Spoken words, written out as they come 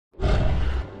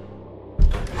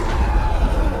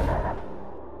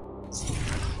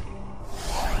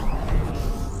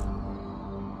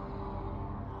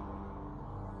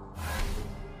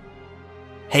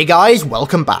Hey guys,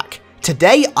 welcome back.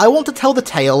 Today I want to tell the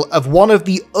tale of one of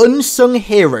the unsung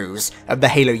heroes of the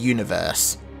Halo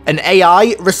universe. An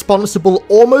AI responsible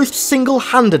almost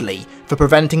single-handedly for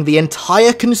preventing the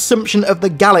entire consumption of the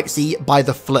galaxy by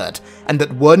the Flood, and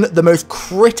that won the most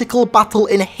critical battle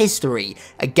in history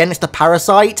against a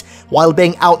parasite while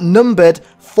being outnumbered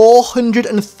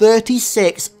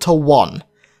 436 to 1.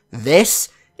 This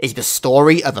is the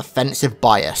story of offensive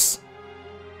bias.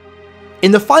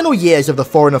 In the final years of the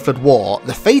Forerunner-Flood War,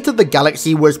 the fate of the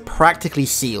galaxy was practically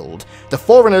sealed. The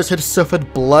Forerunners had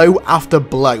suffered blow after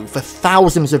blow for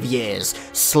thousands of years,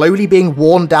 slowly being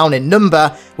worn down in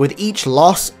number, with each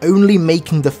loss only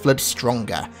making the Flood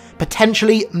stronger.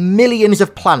 Potentially millions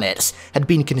of planets had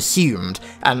been consumed,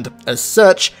 and as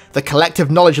such, the collective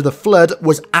knowledge of the Flood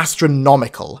was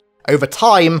astronomical. Over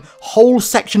time, whole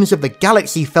sections of the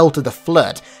galaxy fell to the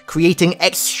Flood, creating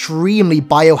extremely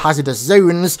biohazardous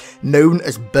zones known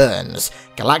as burns,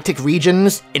 galactic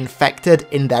regions infected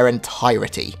in their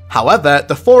entirety. However,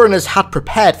 the Forerunners had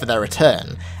prepared for their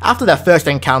return. After their first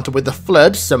encounter with the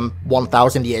Flood, some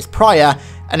 1,000 years prior,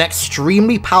 an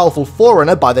extremely powerful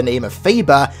Forerunner by the name of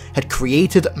Faber had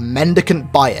created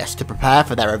Mendicant Bias to prepare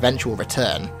for their eventual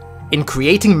return. In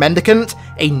creating Mendicant,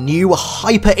 a new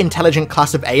hyper-intelligent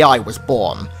class of AI was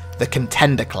born, the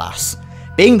Contender class.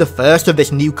 Being the first of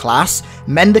this new class,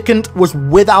 Mendicant was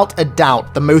without a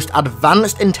doubt the most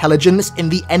advanced intelligence in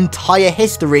the entire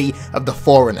history of the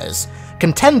Forerunners.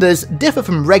 Contenders differ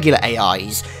from regular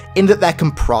AIs in that they're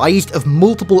comprised of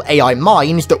multiple AI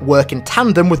minds that work in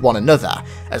tandem with one another.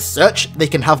 As such, they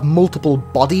can have multiple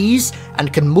bodies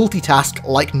and can multitask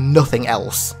like nothing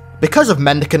else. Because of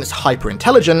Mendicant's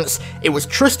hyper-intelligence, it was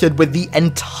trusted with the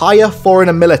entire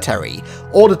Forerunner military,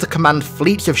 ordered to command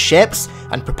fleets of ships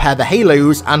and prepare the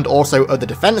Halos and also other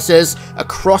defences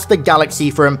across the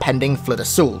galaxy for impending Flood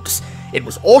assaults. It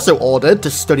was also ordered to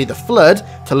study the Flood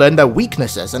to learn their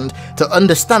weaknesses and to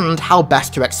understand how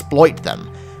best to exploit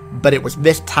them. But it was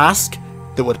this task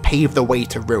that would pave the way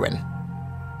to ruin.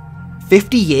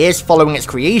 50 years following its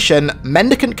creation,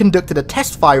 Mendicant conducted a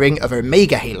test firing of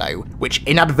Omega Halo, which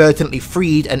inadvertently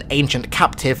freed an ancient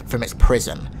captive from its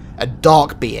prison, a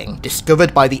dark being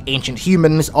discovered by the ancient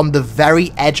humans on the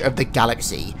very edge of the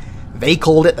galaxy. They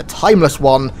called it the Timeless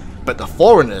One, but the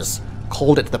Forerunners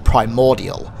called it the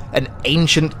Primordial, an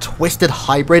ancient twisted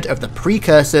hybrid of the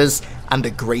Precursors and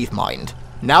the Gravemind.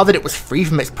 Now that it was free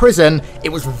from its prison, it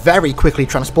was very quickly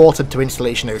transported to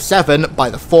Installation 07 by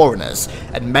the Forerunners,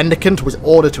 and Mendicant was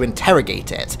ordered to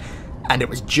interrogate it. And it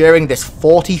was during this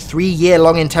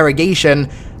 43-year-long interrogation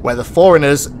where the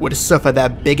Forerunners would suffer their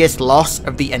biggest loss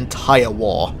of the entire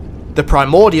war. The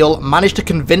Primordial managed to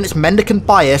convince Mendicant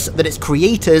Bias that its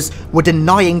creators were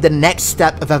denying the next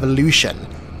step of evolution,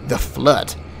 the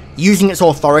Flood. Using its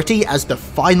authority as the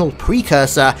final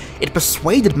precursor, it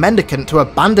persuaded Mendicant to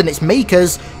abandon its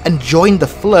makers and join the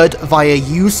Flood via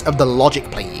use of the Logic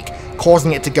Plague,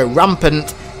 causing it to go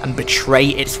rampant and betray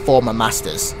its former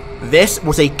masters. This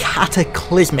was a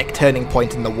cataclysmic turning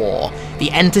point in the war.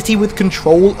 The entity with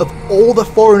control of all the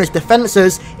Forerunners'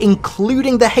 defences,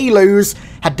 including the Halos,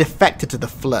 had defected to the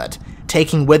Flood,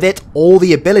 taking with it all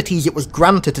the abilities it was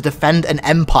granted to defend an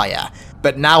empire,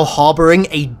 but now harbouring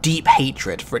a deep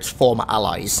hatred for its former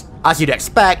allies. As you'd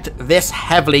expect, this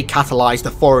heavily catalysed the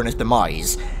Forerunners'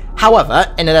 demise.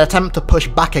 However, in an attempt to push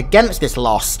back against this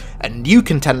loss, a new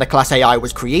Contender class AI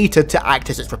was created to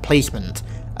act as its replacement,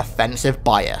 Offensive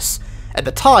Bias. At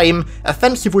the time,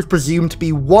 Offensive was presumed to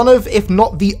be one of, if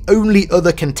not the only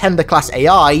other Contender class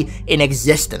AI in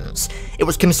existence. It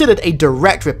was considered a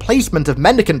direct replacement of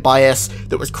Mendicant Bias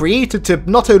that was created to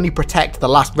not only protect the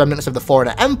last remnants of the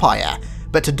Forerunner Empire,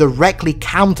 but to directly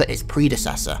counter its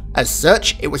predecessor. As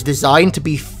such, it was designed to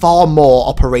be far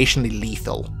more operationally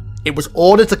lethal. It was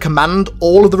ordered to command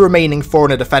all of the remaining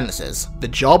Forerunner defences, the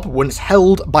job once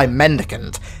held by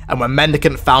Mendicant, and when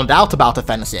Mendicant found out about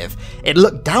Offensive, it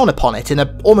looked down upon it in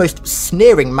an almost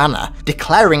sneering manner,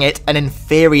 declaring it an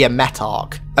inferior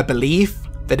metarch, a belief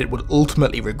that it would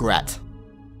ultimately regret.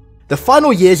 The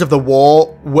final years of the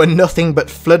war were nothing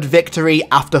but Flood victory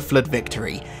after Flood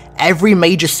victory. Every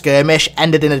major skirmish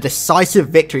ended in a decisive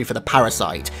victory for the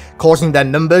parasite, causing their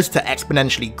numbers to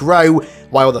exponentially grow,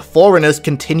 while the Forerunners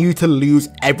continued to lose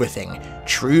everything: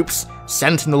 troops,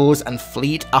 sentinels, and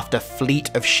fleet after fleet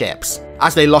of ships.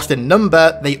 As they lost in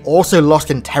number, they also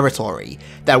lost in territory.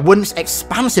 Their once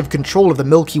expansive control of the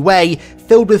Milky Way,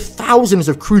 filled with thousands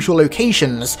of crucial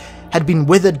locations, had been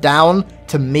withered down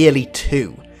to merely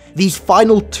 2. These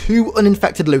final 2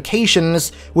 uninfected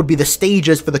locations would be the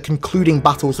stages for the concluding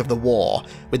battles of the war,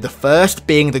 with the first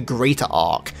being the Greater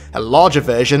Arc, a larger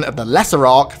version of the Lesser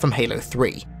Arc from Halo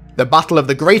 3. The Battle of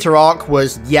the Greater Arc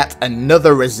was yet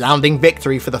another resounding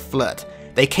victory for the Flood.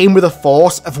 They came with a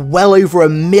force of well over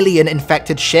 1 million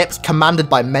infected ships commanded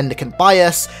by Mendicant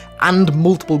Bias, and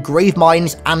multiple grave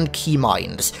mines and key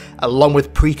mines, along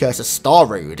with precursor star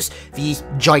roads, these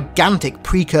gigantic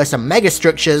precursor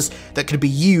megastructures that could be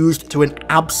used to an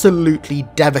absolutely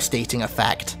devastating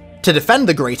effect. To defend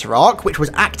the Greater Arc, which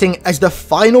was acting as the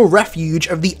final refuge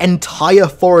of the entire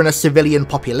Forerunner civilian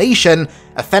population,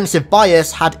 Offensive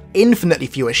Bias had infinitely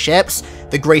fewer ships,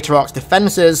 the Greater Arc's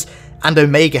defences, and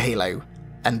Omega Halo.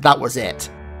 And that was it.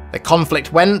 The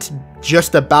conflict went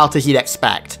just about as you'd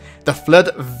expect. The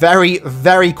Flood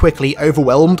very quickly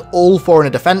overwhelmed all Forerunner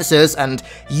defences and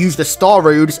used the Star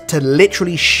Roads to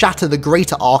literally shatter the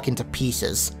Greater Arc into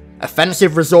pieces.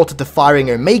 Offensive resorted to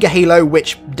firing Omega Halo,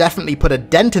 which definitely put a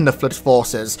dent in the Flood's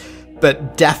forces,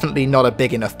 but definitely not a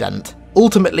big enough dent.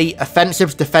 Ultimately,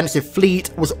 Offensive's defensive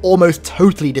fleet was almost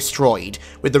totally destroyed,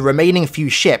 with the remaining few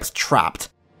ships trapped.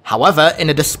 However, in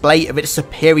a display of its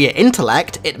superior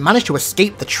intellect, it managed to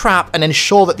escape the trap and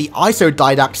ensure that the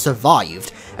Isodidact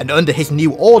survived, and under his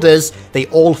new orders, they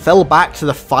all fell back to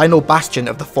the final bastion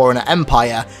of the Forerunner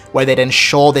Empire, where they'd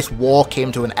ensure this war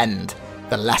came to an end,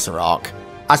 the Lesser Arc.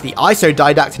 As the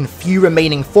Isodidact and few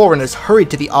remaining Forerunners hurried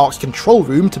to the Arc's control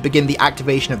room to begin the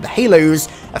activation of the Halos,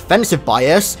 Offensive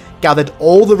Bias gathered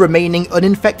all the remaining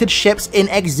uninfected ships in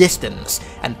existence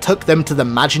and took them to the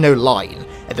Maginot Line,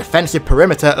 a defensive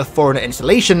perimeter of Forerunner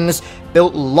installations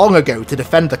built long ago to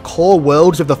defend the core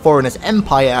worlds of the Forerunners'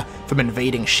 empire from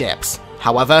invading ships.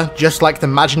 However, just like the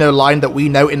Maginot Line that we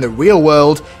know in the real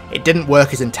world, it didn't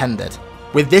work as intended.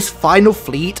 With this final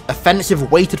fleet,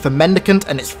 Offensive waited for Mendicant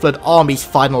and its Flood army's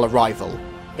final arrival.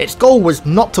 Its goal was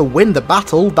not to win the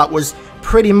battle, that was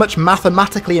pretty much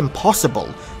mathematically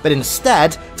impossible, but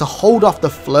instead to hold off the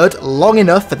Flood long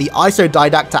enough for the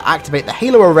Isodidact to activate the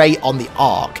Halo array on the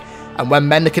Arc, and when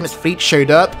Mendicant's fleet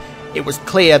showed up, it was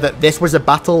clear that this was a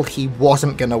battle he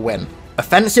wasn't gonna win.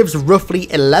 Offensive's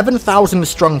roughly 11,000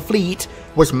 strong fleet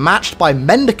was matched by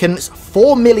Mendicant's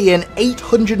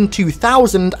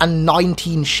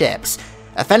 4,802,019 ships.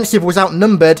 Offensive was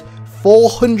outnumbered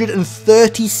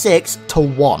 436 to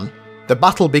 1. The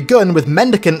battle begun with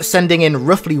Mendicant sending in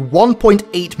roughly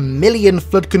 1.8 million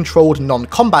Flood-controlled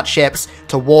non-combat ships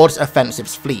towards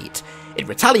Offensive's fleet. It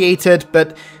retaliated,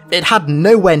 but it had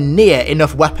nowhere near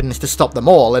enough weapons to stop them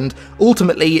all, and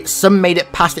ultimately some made it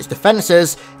past its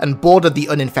defences and boarded the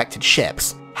uninfected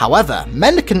ships. However,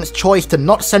 Mendicant's choice to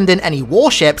not send in any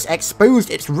warships exposed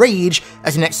its rage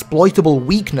as an exploitable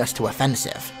weakness to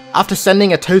Offensive. After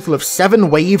sending a total of 7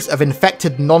 waves of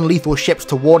infected non-lethal ships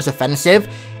towards Offensive,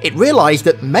 it realised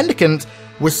that Mendicant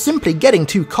was simply getting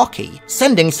too cocky,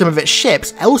 sending some of its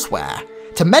ships elsewhere.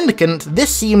 To Mendicant,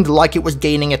 this seemed like it was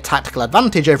gaining a tactical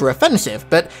advantage over Offensive,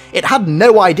 but it had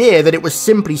no idea that it was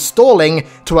simply stalling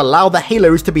to allow the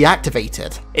Halos to be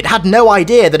activated. It had no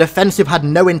idea that Offensive had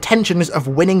no intentions of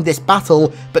winning this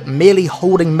battle, but merely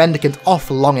holding Mendicant off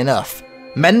long enough.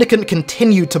 Mendicant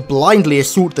continued to blindly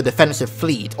assault the defensive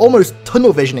fleet, almost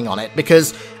tunnel visioning on it,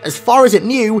 because, as far as it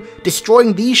knew,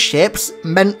 destroying these ships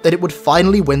meant that it would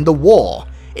finally win the war.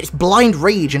 Its blind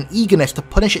rage and eagerness to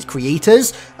punish its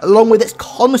creators, along with its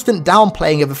constant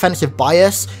downplaying of Offensive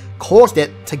Bias, caused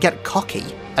it to get cocky.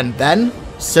 And then,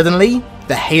 suddenly,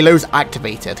 the Halos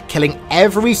activated, killing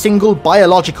every single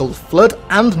biological Flood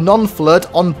and non-Flood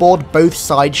on board both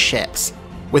sides' ships.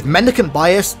 With Mendicant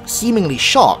Bias seemingly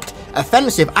shocked,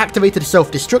 Offensive activated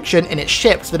self-destruction in its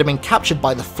ships that had been captured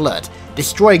by the Flood,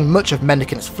 destroying much of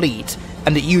Mendicant's fleet,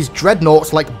 and it used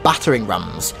dreadnoughts like battering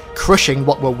rams, crushing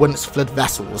what were once Flood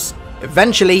vessels.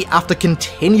 Eventually, after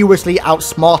continuously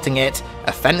outsmarting it,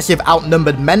 Offensive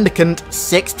outnumbered Mendicant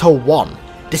 6 to 1.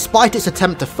 Despite its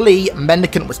attempt to flee,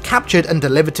 Mendicant was captured and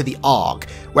delivered to the Arc,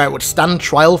 where it would stand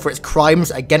trial for its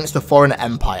crimes against the Forerunner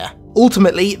Empire.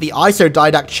 Ultimately, the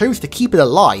Isodidact chose to keep it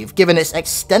alive, given its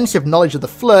extensive knowledge of the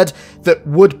Flood that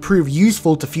would prove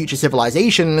useful to future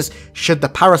civilizations should the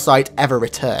parasite ever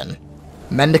return.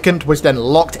 Mendicant was then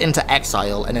locked into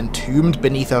exile and entombed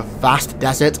beneath a vast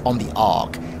desert on the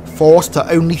Arc, forced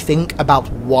to only think about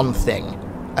one thing: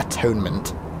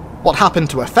 atonement. What happened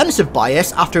to Offensive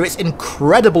Bias after its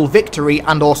incredible victory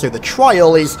and also the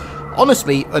trial is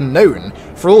honestly unknown.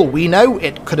 For all we know,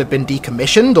 it could have been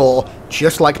decommissioned, or,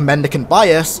 just like Mendicant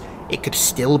Bias, it could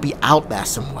still be out there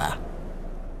somewhere.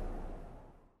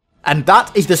 And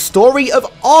that is the story of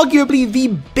arguably the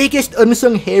biggest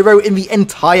unsung hero in the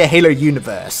entire Halo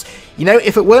universe. You know,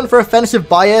 if it weren't for offensive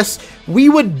bias, we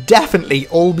would definitely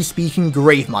all be speaking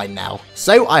Gravemind now.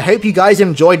 So I hope you guys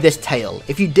enjoyed this tale.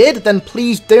 If you did, then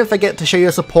please don't forget to show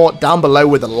your support down below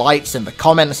with the likes and the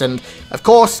comments, and of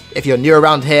course, if you're new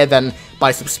around here, then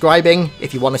by subscribing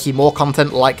if you want to see more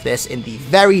content like this in the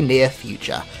very near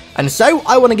future. And so,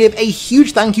 I want to give a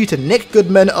huge thank you to Nick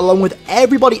Goodman along with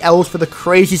everybody else for the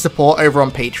crazy support over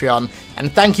on Patreon,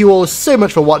 and thank you all so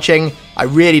much for watching, I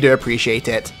really do appreciate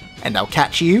it, and I'll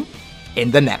catch you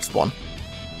in the next one.